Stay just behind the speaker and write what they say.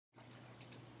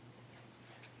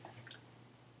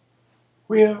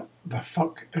Where the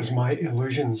fuck is my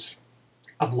illusions?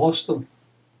 I've lost them.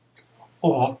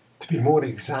 Or, to be more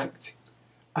exact,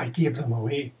 I gave them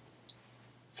away.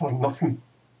 For nothing.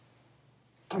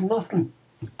 For nothing.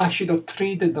 I should have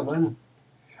traded them in.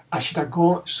 I should have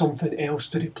got something else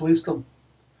to replace them.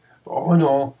 But oh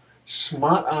no,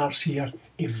 smart arse here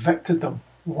evicted them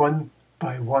one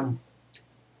by one.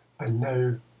 And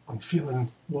now I'm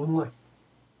feeling lonely.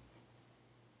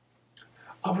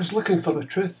 I was looking for the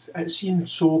truth. It seemed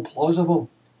so plausible.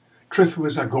 Truth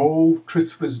was a goal.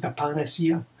 Truth was the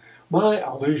panacea. My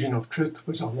illusion of truth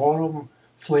was a warm,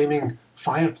 flaming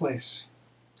fireplace.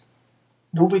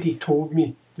 Nobody told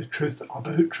me the truth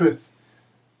about truth.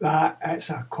 That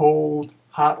it's a cold,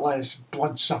 heartless,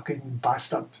 blood-sucking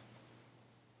bastard.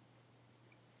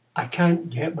 I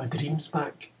can't get my dreams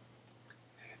back.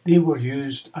 They were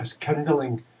used as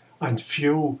kindling and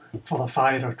fuel for the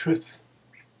fire of truth.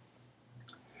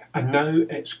 And now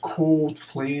its cold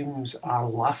flames are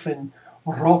laughing,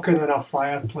 rocking in a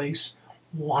fireplace,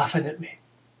 laughing at me.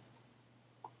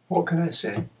 What can I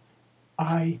say?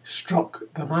 I struck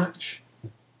the match.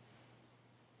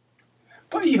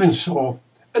 But even so,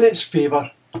 in its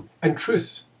favour, in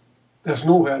truth, there's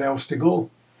nowhere else to go.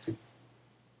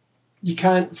 You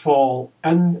can't fall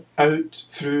in, out,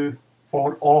 through,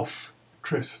 or off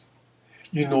truth.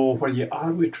 You know where you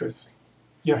are with truth.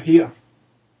 You're here,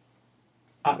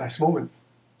 at this moment.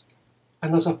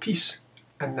 And there's a peace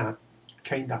in that,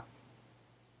 kinda.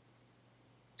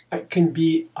 It can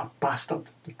be a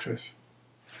bastard, the truth.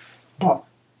 But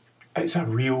it's a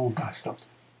real bastard.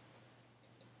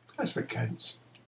 That's what counts.